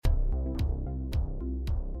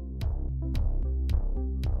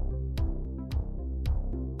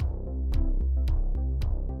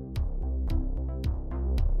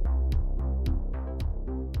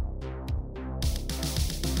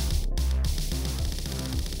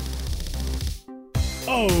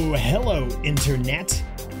Oh, hello, Internet.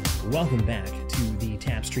 Welcome back to the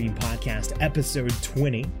TapStream podcast, episode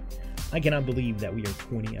 20. I cannot believe that we are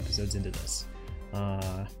 20 episodes into this.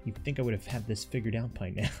 You'd think I would have had this figured out by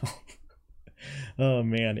now. Oh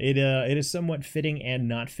man, it is somewhat fitting and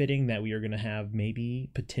not fitting that we are going to have maybe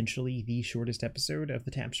potentially the shortest episode of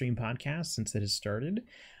the TapStream podcast since it has started.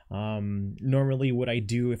 Normally what I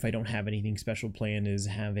do if I don't have anything special planned is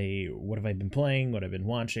have a what have I been playing, what I've been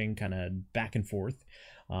watching, kind of back and forth.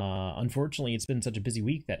 Unfortunately, it's been such a busy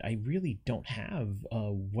week that I really don't have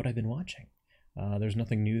what I've been watching. There's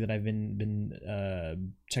nothing new that I've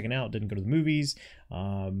been checking out. Didn't go to the movies.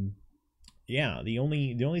 Yeah, the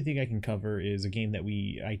only thing I can cover is a game that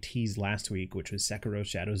I teased last week, which was Sekiro: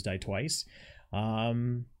 Shadows Die Twice.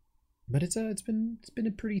 But it's been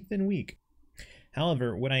a pretty thin week.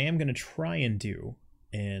 However, what I am going to try and do,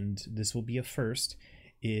 and this will be a first,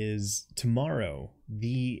 is tomorrow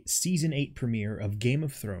the season 8 premiere of Game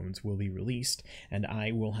of Thrones will be released, and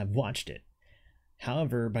I will have watched it.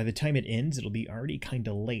 However, by the time it ends, it'll be already kind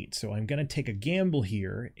of late, so I'm going to take a gamble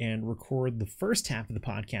here and record the first half of the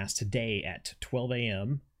podcast today at 12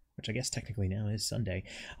 a.m., which I guess technically now is Sunday,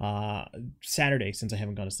 Saturday, since I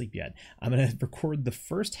haven't gone to sleep yet. I'm going to record the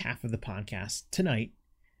first half of the podcast tonight,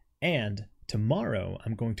 and tomorrow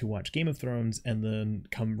I'm going to watch Game of Thrones and then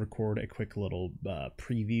come record a quick little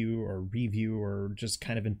preview or review or just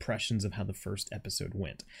kind of impressions of how the first episode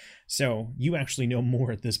went. So you actually know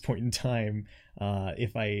more at this point in time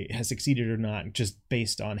if I have succeeded or not, just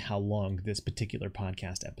based on how long this particular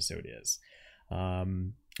podcast episode is.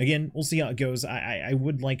 Again, we'll see how it goes. I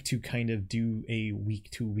would like to kind of do a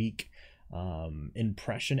week-to-week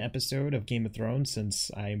impression episode of Game of Thrones,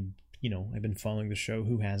 since I've been following the show.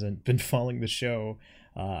 Who hasn't been following the show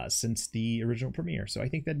since the original premiere? So I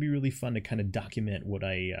think that'd be really fun to kind of document what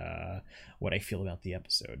I feel about the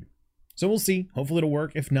episode. So we'll see. Hopefully it'll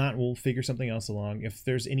work. If not, we'll figure something else along. If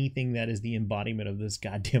there's anything that is the embodiment of this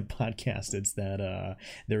goddamn podcast, it's that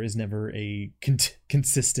there is never a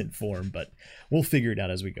consistent form, but we'll figure it out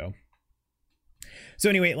as we go. So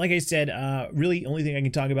anyway, like I said, really only thing I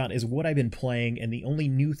can talk about is what I've been playing, and the only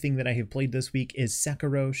new thing that I have played this week is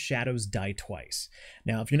Sekiro: Shadows Die Twice.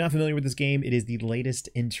 Now, if you're not familiar with this game, it is the latest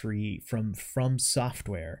entry from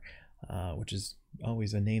Software, which is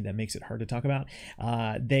always a name that makes it hard to talk about.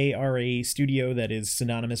 They are a studio that is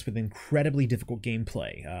synonymous with incredibly difficult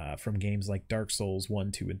gameplay, from games like Dark Souls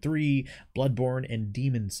 1, 2, and 3, Bloodborne, and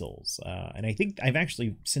Demon Souls. And I think I've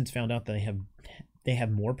actually since found out that they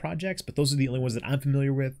have more projects, but those are the only ones that I'm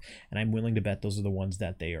familiar with, and I'm willing to bet those are the ones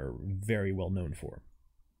that they are very well known for.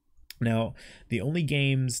 Now, the only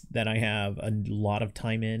games that I have a lot of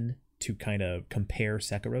time in to kind of compare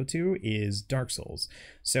Sekiro to is Dark Souls.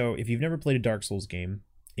 So if you've never played a Dark Souls game,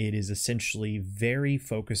 it is essentially very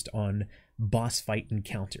focused on boss fight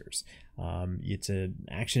encounters. It's an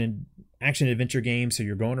action adventure game, so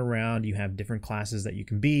you're going around, you have different classes that you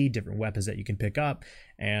can be, different weapons that you can pick up,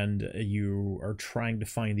 and you are trying to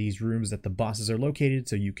find these rooms that the bosses are located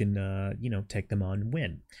so you can take them on and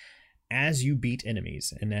win. As you beat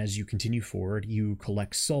enemies and as you continue forward, you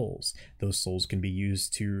collect souls. Those souls can be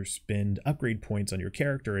used to spend upgrade points on your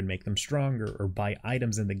character and make them stronger, or buy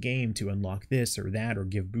items in the game to unlock this or that or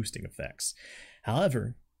give boosting effects.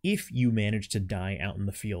 However, if you manage to die out in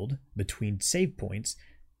the field between save points,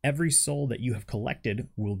 every soul that you have collected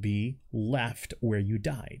will be left where you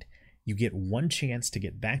died. You get one chance to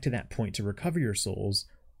get back to that point to recover your souls,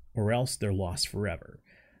 or else they're lost forever.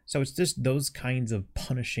 So it's just those kinds of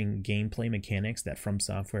punishing gameplay mechanics that From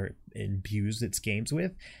Software imbues its games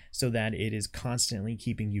with, so that it is constantly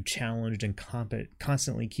keeping you challenged and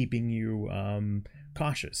constantly keeping you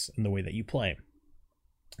cautious in the way that you play.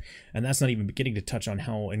 And that's not even beginning to touch on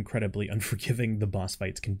how incredibly unforgiving the boss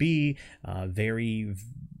fights can be. Very,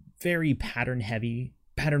 very pattern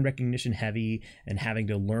recognition heavy, and having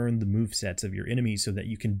to learn the movesets of your enemies so that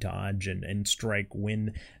you can dodge and strike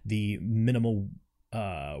when the minimal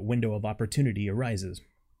window of opportunity arises.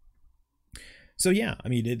 So yeah, I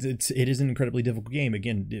mean, it is an incredibly difficult game.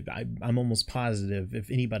 Again, I'm almost positive if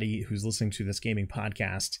anybody who's listening to this gaming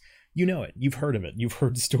podcast, you know it, you've heard of it, you've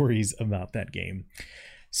heard stories about that game.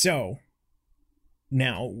 So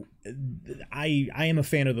now I am a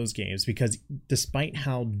fan of those games because despite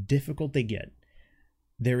how difficult they get,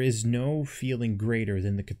 there is no feeling greater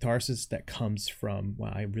than the catharsis that comes from,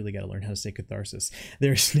 well, I really got to learn how to say catharsis.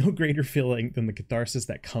 There's no greater feeling than the catharsis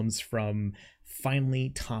that comes from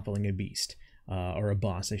finally toppling a beast, or a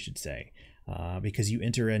boss, I should say. Because you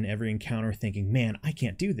enter in every encounter thinking, man, I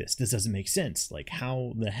can't do this. This doesn't make sense. Like,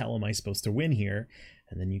 how the hell am I supposed to win here?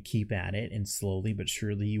 and then you keep at it, and slowly but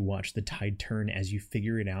surely you watch the tide turn as you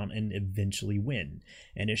figure it out and eventually win.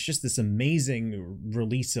 And it's just this amazing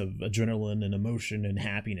release of adrenaline and emotion and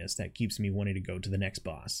happiness that keeps me wanting to go to the next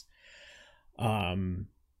boss. And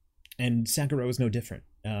Sekiro is no different.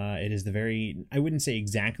 It is I wouldn't say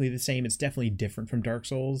exactly the same. It's definitely different from Dark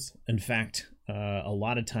Souls. In fact, a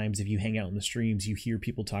lot of times if you hang out in the streams, you hear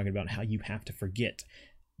people talking about how you have to forget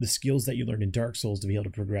the skills that you learned in Dark Souls to be able to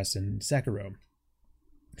progress in Sekiro.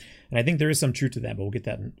 And I think there is some truth to that, but we'll get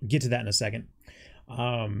to that in a second.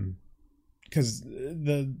 Because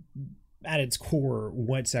at its core,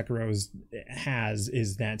 what Sekiro has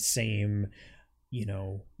is that same,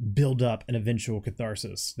 build up and eventual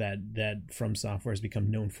catharsis that From Software has become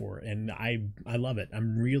known for, and I love it.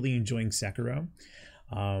 I'm really enjoying Sekiro.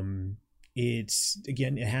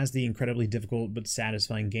 It has the incredibly difficult but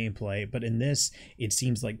satisfying gameplay, but in this, it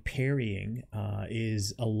seems like parrying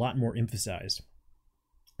is a lot more emphasized.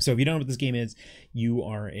 So if you don't know what this game is, you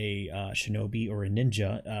are a shinobi or a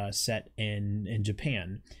ninja set in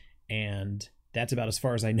Japan, and that's about as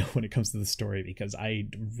far as I know when it comes to the story, because I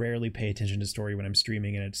rarely pay attention to story when I'm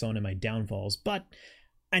streaming, and it's one of my downfalls, but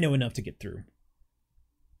I know enough to get through.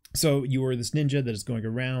 So you are this ninja that is going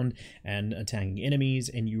around and attacking enemies,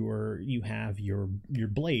 and you have your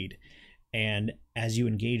blade, and as you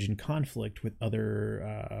engage in conflict with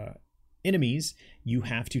other enemies, you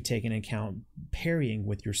have to take into account parrying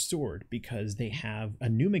with your sword, because they have a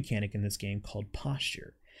new mechanic in this game called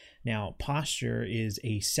posture. Now, posture is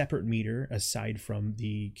a separate meter aside from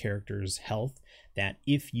the character's health, that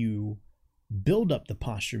if you build up the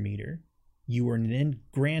posture meter, you are then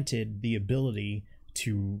granted the ability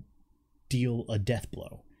to deal a death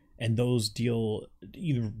blow. And those deal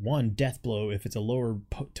either one death blow if it's a lower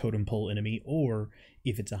totem pole enemy, or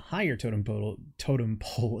if it's a higher totem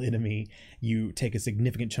pole enemy, you take a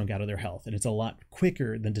significant chunk out of their health. And it's a lot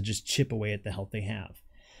quicker than to just chip away at the health they have.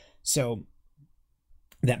 So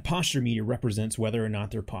that posture meter represents whether or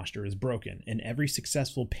not their posture is broken. And every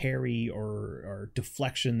successful parry or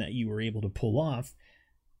deflection that you were able to pull off,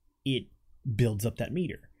 it builds up that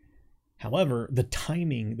meter. However, the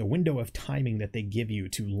window of timing that they give you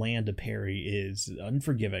to land a parry is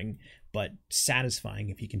unforgiving, but satisfying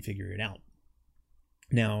if you can figure it out.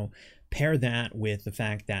 Now, pair that with the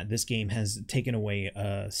fact that this game has taken away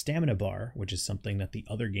a stamina bar, which is something that the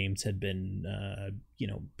other games had been,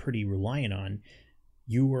 pretty reliant on.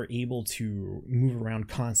 You were able to move around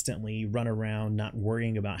constantly, run around, not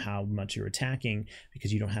worrying about how much you're attacking,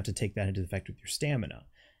 because you don't have to take that into effect with your stamina.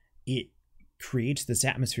 It creates this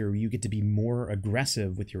atmosphere where you get to be more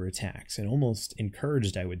aggressive with your attacks, and almost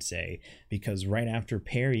encouraged, I would say, because right after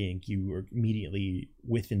parrying, you are immediately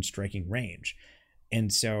within striking range.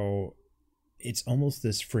 And so it's almost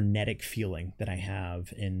this frenetic feeling that I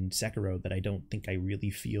have in Sekiro that I don't think I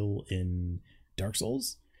really feel in Dark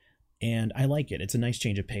Souls. And I like it. It's a nice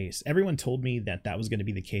change of pace. Everyone told me that was going to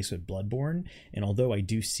be the case with Bloodborne, and although I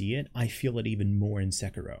do see it, I feel it even more in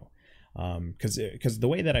Sekiro. Because the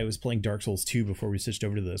way that I was playing Dark Souls 2 before we switched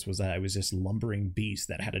over to this was that I was this lumbering beast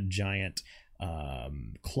that had a giant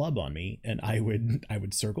club on me, and I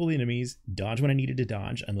would circle the enemies, dodge when I needed to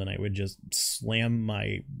dodge, and then I would just slam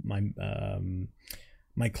my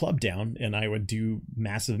club down, and I would do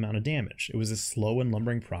massive amount of damage. It was a slow and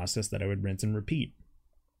lumbering process that I would rinse and repeat.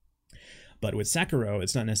 But with Sekiro,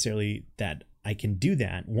 it's not necessarily that I can do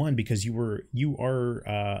that. One, because you are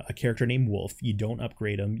a character named Wolf. You don't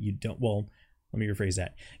upgrade him. Let me rephrase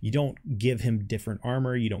that. You don't give him different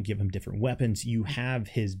armor. You don't give him different weapons. You have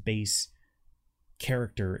his base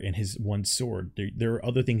character and his one sword. There are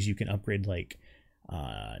other things you can upgrade, like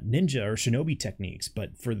ninja or shinobi techniques,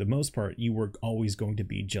 but for the most part, you were always going to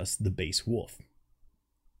be just the base Wolf.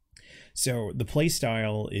 So the play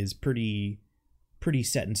style is pretty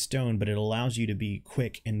set in stone, but it allows you to be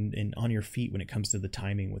quick and on your feet when it comes to the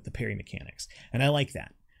timing with the parry mechanics, and I like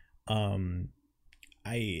that.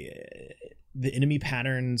 The enemy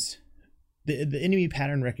patterns, the enemy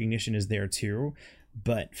pattern recognition is there too,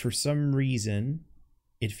 but for some reason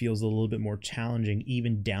it feels a little bit more challenging,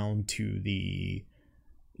 even down to the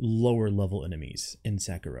lower level enemies in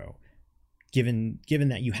Sekiro. Given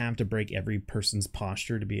that you have to break every person's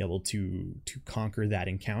posture to be able to conquer that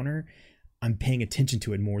encounter, I'm paying attention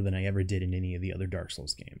to it more than I ever did in any of the other Dark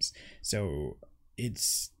Souls games. So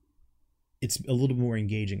it's a little more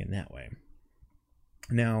engaging in that way.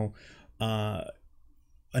 Now,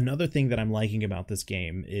 another thing that I'm liking about this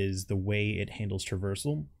game is the way it handles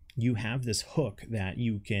traversal. You have this hook that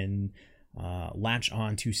you can latch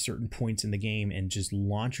on to certain points in the game and just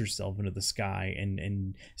launch yourself into the sky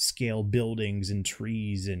and scale buildings and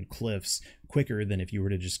trees and cliffs quicker than if you were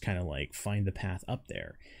to just kind of like find the path up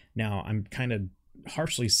there. Now, I'm kind of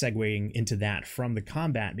harshly segueing into that from the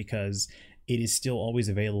combat because it is still always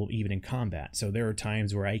available even in combat. So there are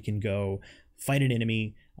times where I can go fight an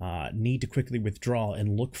enemy, need to quickly withdraw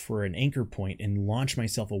and look for an anchor point and launch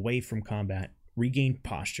myself away from combat, regain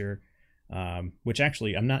posture, which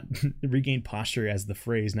actually I'm not regain posture as the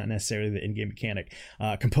phrase, not necessarily the in-game mechanic.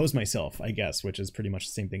 Compose myself, I guess, which is pretty much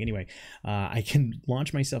the same thing. Anyway, I can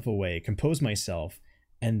launch myself away, compose myself,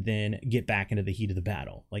 and then get back into the heat of the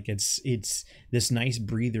battle. Like it's this nice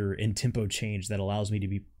breather and tempo change that allows me to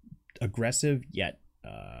be aggressive yet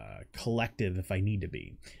collective if I need to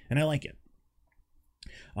be, and I like it.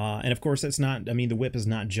 And of course, that's not, I mean, the whip is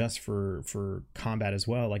not just for combat as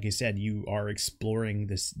well. Like I said, you are exploring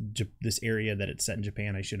this area that it's set in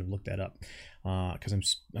Japan. I should have looked that up because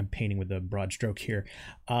I'm painting with a broad stroke here.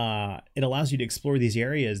 It allows you to explore these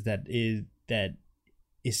areas that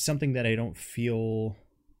is something that I don't feel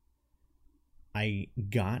I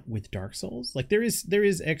got with Dark Souls. Like there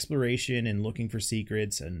is exploration and looking for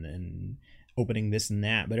secrets and opening this and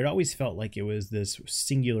that, but it always felt like it was this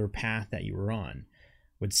singular path that you were on.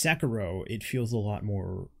 With Sekiro, it feels a lot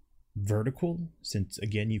more vertical, since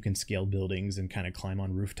again you can scale buildings and kind of climb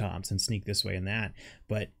on rooftops and sneak this way and that,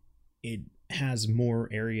 but it has more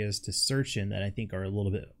areas to search in that I think are a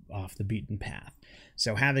little bit off the beaten path.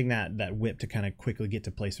 So having that whip to kind of quickly get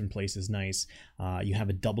to place from place is nice. You have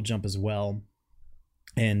a double jump as well,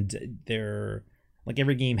 and they're like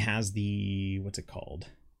every game has the, what's it called?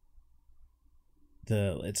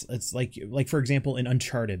 It's like for example in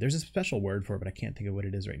Uncharted, there's a special word for it, but I can't think of what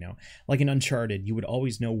it is right now. Like in Uncharted, you would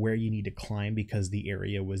always know where you need to climb because the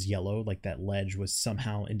area was yellow, like that ledge was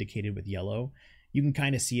somehow indicated with yellow. You can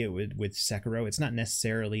kind of see it with Sekiro. It's not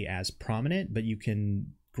necessarily as prominent, but you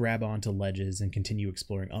can grab onto ledges and continue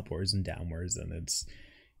exploring upwards and downwards, and it's,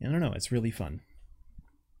 I don't know, it's really fun.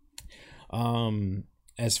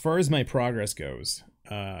 As far as my progress goes,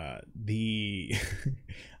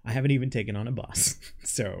 I haven't even taken on a boss,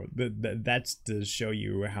 so that's to show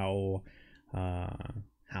you how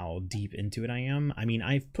deep into it I am. I mean,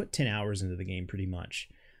 I've put 10 hours into the game pretty much,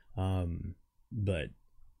 but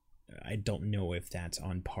I don't know if that's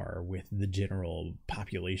on par with the general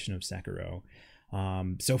population of Sekiro.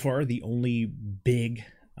 So far, the only big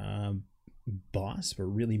boss, or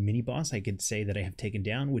really mini boss, I could say that I have taken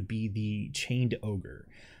down would be the Chained Ogre.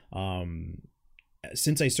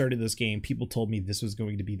 Since I started this game, people told me this was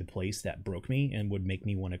going to be the place that broke me and would make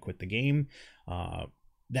me want to quit the game.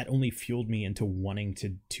 That only fueled me into wanting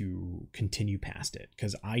to continue past it,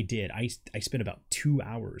 because I did. I spent about 2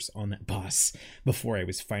 hours on that boss before I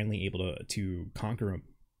was finally able to conquer him,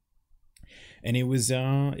 and it was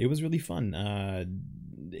really fun.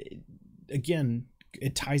 Again,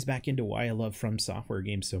 it ties back into why I love From Software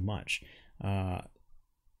games so much.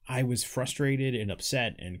 I was frustrated and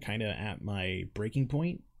upset and kind of at my breaking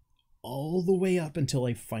point all the way up until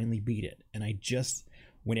I finally beat it. And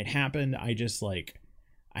when it happened, I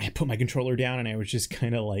put my controller down and I was just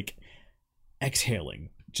kind of like exhaling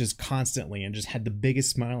just constantly and just had the biggest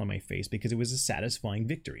smile on my face because it was a satisfying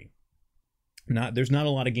victory. There's not a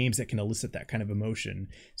lot of games that can elicit that kind of emotion,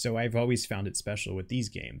 so I've always found it special with these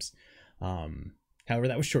games. However,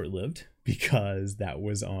 that was short-lived because that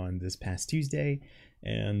was on this past Tuesday.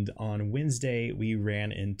 And on Wednesday, we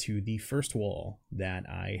ran into the first wall that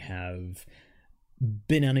I have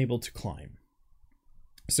been unable to climb.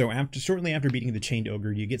 So shortly after beating the Chained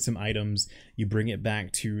Ogre, you get some items, you bring it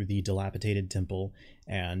back to the dilapidated temple,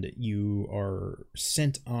 and you are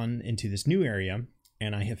sent on into this new area.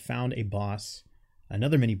 And I have found a boss,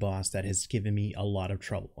 another mini boss that has given me a lot of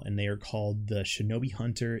trouble. And they are called the Shinobi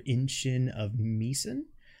Hunter Inshin of Misen.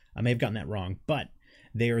 I may have gotten that wrong, but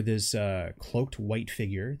they are this cloaked white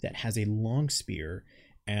figure that has a long spear,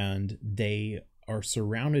 and they are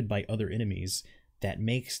surrounded by other enemies that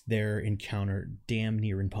makes their encounter damn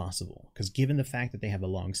near impossible. Because given the fact that they have a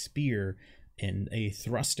long spear and a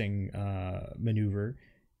thrusting maneuver,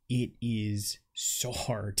 it is so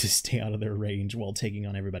hard to stay out of their range while taking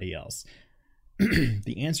on everybody else.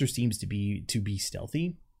 The answer seems to be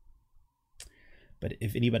stealthy. But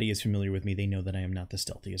if anybody is familiar with me, they know that I am not the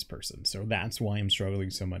stealthiest person. So that's why I'm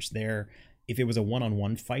struggling so much there. If it was a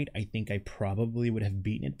one-on-one fight, I think I probably would have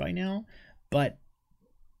beaten it by now. But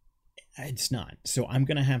it's not. So I'm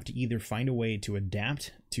going to have to either find a way to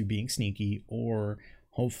adapt to being sneaky, or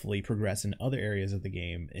hopefully progress in other areas of the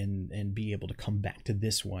game and be able to come back to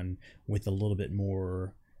this one with a little bit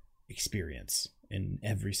more experience in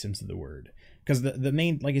every sense of the word. Because the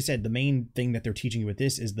main, like I said, the main thing that they're teaching you with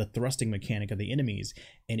this is the thrusting mechanic of the enemies.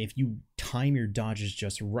 And if you time your dodges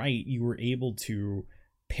just right, you were able to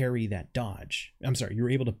parry that dodge. I'm sorry, you were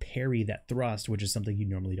able to parry that thrust, which is something you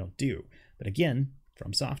normally don't do. But again,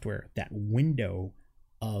 from software, that window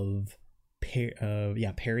of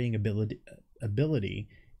parrying ability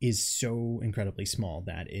is so incredibly small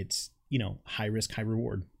that it's, you know, high risk, high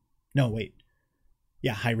reward. No, wait.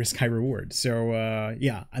 Yeah, high risk, high reward. So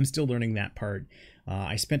yeah, I'm still learning that part.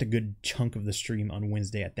 I spent a good chunk of the stream on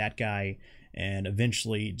Wednesday at that guy, and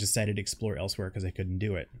eventually decided to explore elsewhere because I couldn't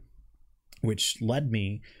do it, which led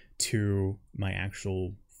me to my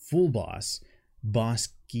actual full boss, Boss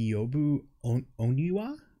Gyobu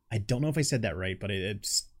Oniwa. I don't know if I said that right, but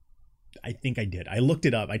I think I did. I looked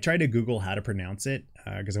it up. I tried to Google how to pronounce it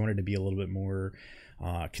because I wanted to be a little bit more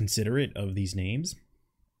considerate of these names,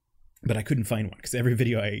 but I couldn't find one because every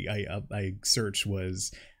video I searched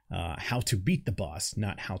was how to beat the boss,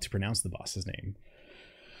 not how to pronounce the boss's name.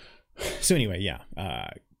 So anyway, yeah,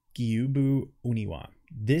 Gyubu Uniwa.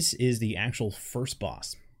 This is the actual first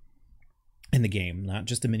boss in the game, not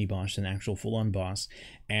just a mini boss, an actual full-on boss,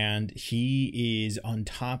 and he is on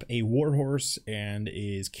top a warhorse and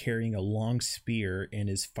is carrying a long spear and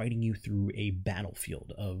is fighting you through a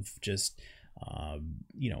battlefield of just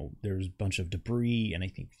you know, there's a bunch of debris and I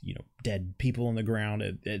think, you know, dead people on the ground.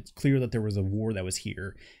 It's clear that there was a war that was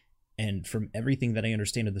here, and from everything that I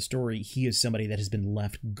understand of the story, he is somebody that has been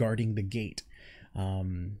left guarding the gate.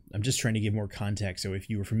 I'm just trying to give more context, so if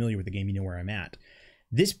you were familiar with the game, you know where I'm at.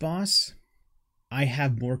 This boss, I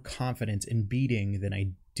have more confidence in beating than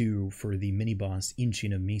I do for the mini boss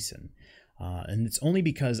Inchin of Misen. And it's only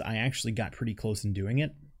because I actually got pretty close in doing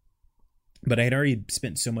it, but I had already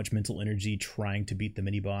spent so much mental energy trying to beat the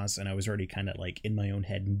mini boss, and I was already kind of like in my own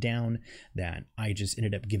head and down, that I just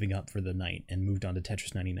ended up giving up for the night and moved on to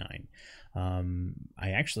Tetris 99. I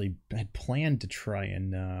actually had planned to try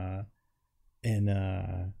and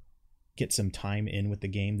get some time in with the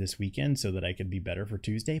game this weekend so that I could be better for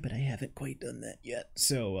Tuesday, but I haven't quite done that yet.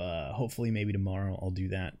 So hopefully maybe tomorrow I'll do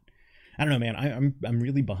that. I don't know, man. I'm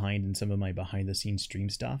really behind in some of my behind the scenes stream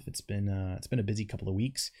stuff. It's been a busy couple of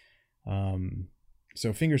weeks.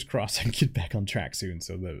 So fingers crossed I can get back on track soon.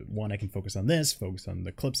 So the one I can focus on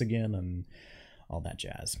the clips again and all that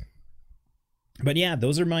jazz. But yeah,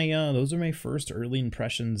 those are my first early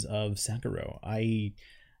impressions of Sekiro.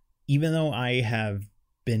 Even though I have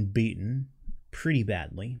been beaten pretty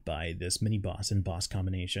badly by this mini boss and boss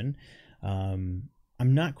combination, I'm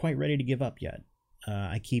not quite ready to give up yet.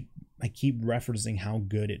 I keep referencing how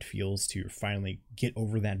good it feels to finally get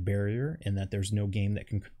over that barrier, and that there's no game that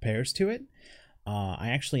can compares to it. I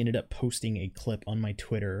actually ended up posting a clip on my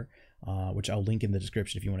Twitter, which I'll link in the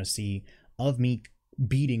description if you want to see, of me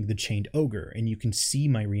beating the Chained Ogre, and you can see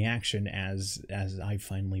my reaction as I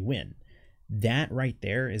finally win. That right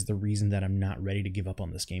there is the reason that I'm not ready to give up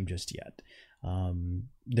on this game just yet.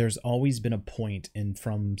 There's always been a point in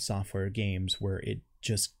From Software games where it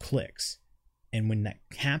just clicks. And when that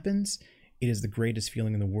happens, it is the greatest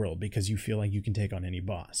feeling in the world, because you feel like you can take on any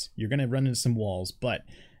boss. You're going to run into some walls, but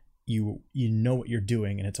you know what you're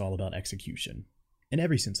doing, and it's all about execution in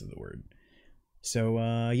every sense of the word.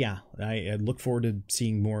 So yeah, I look forward to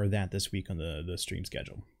seeing more of that this week on the stream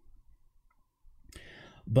schedule.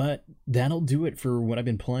 But that'll do it for what I've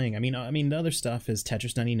been playing. I mean, the other stuff is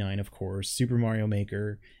Tetris 99, of course, Super Mario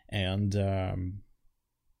Maker, and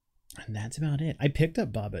that's about it. I picked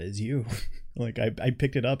up Baba Is You. Like, I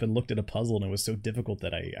picked it up and looked at a puzzle, and it was so difficult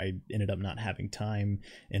that I ended up not having time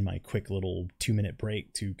in my quick little 2-minute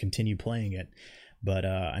break to continue playing it. But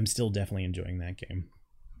I'm still definitely enjoying that game.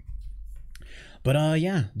 But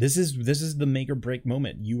yeah, this is the make or break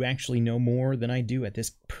moment. You actually know more than I do at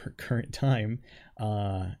this current time.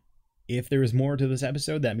 If there is more to this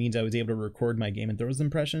episode, that means I was able to record my Game and Throws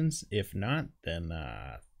impressions. If not, then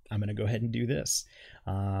I'm going to go ahead and do this.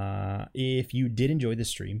 If you did enjoy this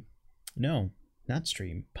stream,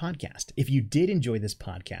 podcast. If you did enjoy this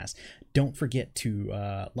podcast, don't forget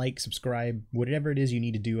to like, subscribe, whatever it is you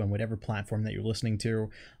need to do on whatever platform that you're listening to.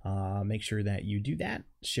 Make sure that you do that,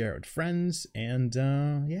 share it with friends, and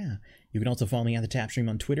yeah. You can also follow me at TheTapStream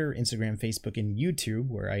on Twitter, Instagram, Facebook, and YouTube,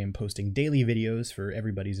 where I am posting daily videos for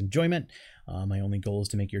everybody's enjoyment. My only goal is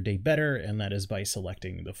to make your day better, and that is by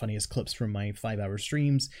selecting the funniest clips from my 5-hour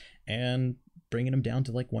streams and bringing them down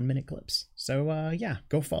to like 1-minute clips. So yeah,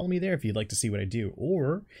 go follow me there if you'd like to see what I do,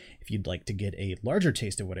 or if you'd like to get a larger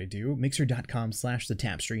taste of what I do,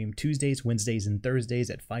 mixer.com/TheTapStream, Tuesdays, Wednesdays, and Thursdays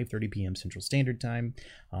at 5:30 p.m. Central Standard Time,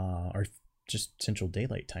 or just Central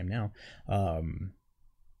Daylight Time now.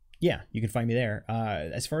 Yeah, you can find me there.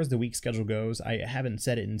 As far as the week schedule goes, I haven't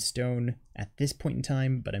set it in stone at this point in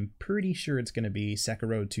time, but I'm pretty sure it's going to be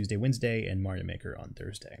Sekiro Tuesday, Wednesday, and Mario Maker on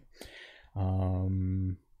Thursday.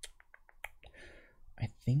 I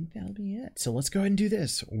think that'll be it. So let's go ahead and do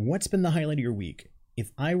this. What's been the highlight of your week?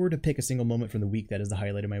 If I were to pick a single moment from the week that is the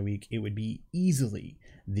highlight of my week, it would be easily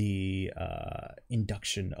the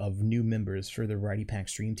induction of new members for the Variety Pack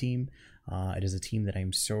Stream team. It is a team that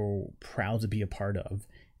I'm so proud to be a part of,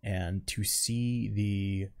 and to see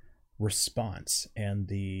the response and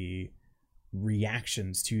the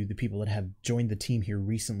reactions to the people that have joined the team here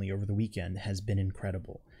recently over the weekend has been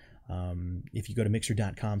incredible. If you go to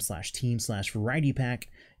mixer.com/team/varietypack,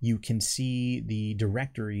 you can see the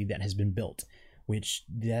directory that has been built, which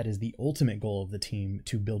that is the ultimate goal of the team,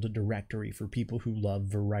 to build a directory for people who love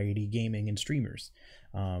variety gaming and streamers.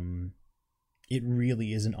 It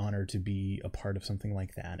really is an honor to be a part of something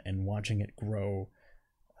like that, and watching it grow,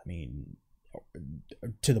 I mean,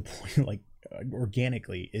 to the point like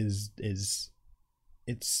organically is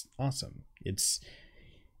it's awesome.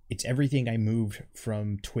 It's everything I moved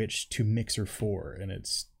from Twitch to Mixer for, and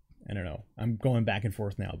it's, I don't know, I'm going back and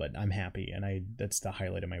forth now, but I'm happy, and that's the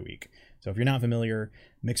highlight of my week. So if you're not familiar,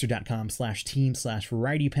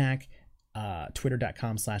 mixer.com/team/varietypack,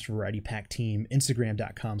 twitter.com/varietypackteam,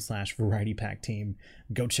 instagram.com/varietypackteam.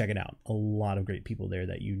 Go check it out. A lot of great people there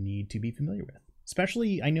that you need to be familiar with.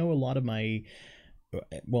 Especially, I know a lot of my,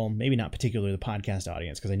 well, maybe not particularly the podcast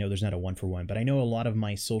audience, because I know there's not a one-for-one, but I know a lot of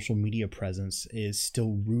my social media presence is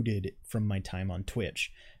still rooted from my time on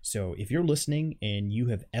Twitch. So if you're listening and you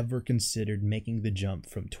have ever considered making the jump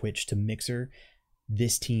from Twitch to Mixer,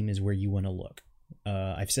 this team is where you want to look.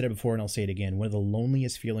 I've said it before and I'll say it again. One of the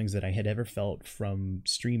loneliest feelings that I had ever felt from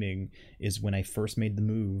streaming is when I first made the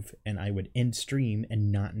move and I would end stream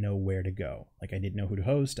and not know where to go. Like, I didn't know who to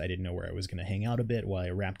host. I didn't know where I was going to hang out a bit while I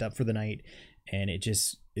wrapped up for the night. And it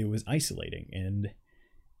was isolating. And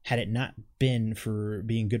had it not been for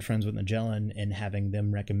being good friends with Magellan and having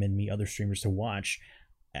them recommend me other streamers to watch,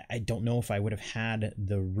 I don't know if I would have had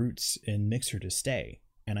the roots in Mixer to stay.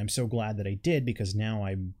 And I'm so glad that I did, because now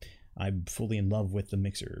I'm fully in love with the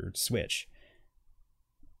Mixer switch.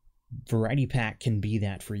 Variety Pack can be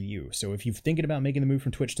that for you. So if you're thinking about making the move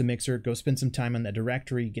from Twitch to Mixer, go spend some time on that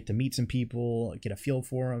directory, get to meet some people, get a feel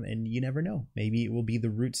for them, and you never know. Maybe it will be the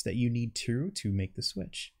roots that you need to make the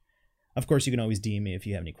switch. Of course, you can always DM me if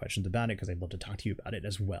you have any questions about it, because I'd love to talk to you about it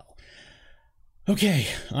as well. Okay,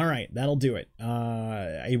 all right, that'll do it.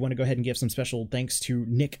 I want to go ahead and give some special thanks to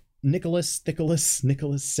Nicholas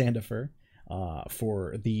Sandifer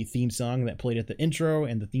for the theme song that played at the intro,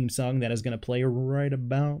 and the theme song that is going to play right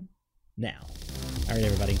about now. All right,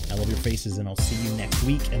 everybody, I love your faces, and I'll see you next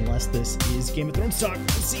week, unless this is Game of Thrones talk.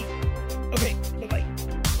 Let's see. Okay, bye-bye.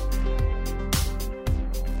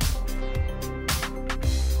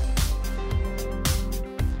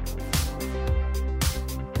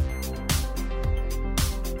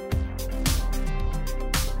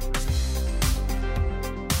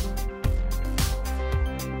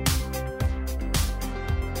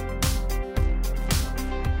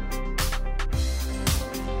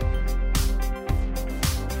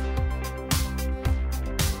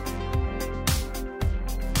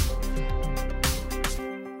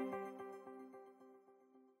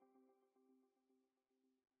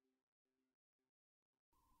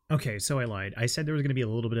 Okay, so I lied. I said there was going to be a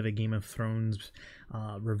little bit of a Game of Thrones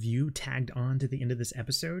review tagged on to the end of this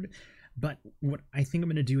episode, but what I think I'm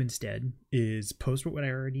going to do instead is post what I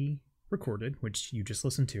already recorded, which you just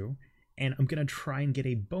listened to, and I'm going to try and get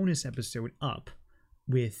a bonus episode up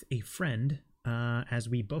with a friend as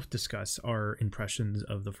we both discuss our impressions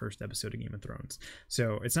of the first episode of Game of Thrones.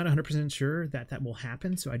 So it's not 100% sure that will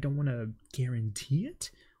happen, so I don't want to guarantee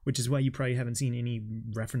it, which is why you probably haven't seen any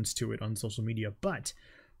reference to it on social media, but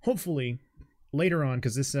hopefully later on,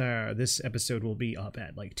 because this episode will be up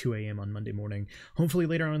at like 2 a.m. on Monday morning. Hopefully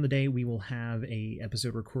later on in the day, we will have a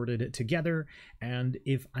episode recorded together. And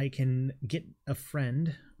if I can get a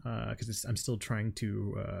friend, because I'm still trying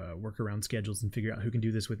to work around schedules and figure out who can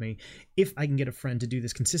do this with me. If I can get a friend to do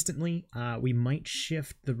this consistently, we might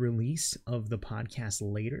shift the release of the podcast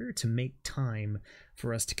later to make time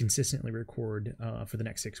for us to consistently record for the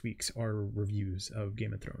next 6 weeks our reviews of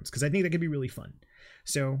Game of Thrones, because I think that could be really fun.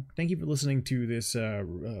 So thank you for listening to this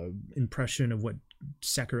impression of what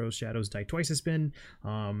Sekiro Shadows Die Twice has been.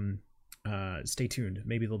 Stay tuned.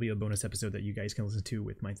 Maybe there'll be a bonus episode that you guys can listen to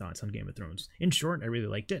with my thoughts on Game of Thrones. In short, I really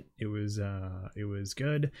liked it. It was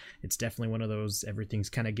good. It's definitely one of those, everything's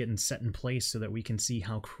kind of getting set in place so that we can see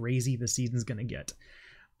how crazy the season's gonna get.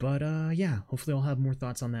 But yeah, hopefully I'll have more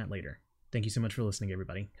thoughts on that later. Thank you so much for listening,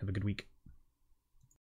 everybody. Have a good week.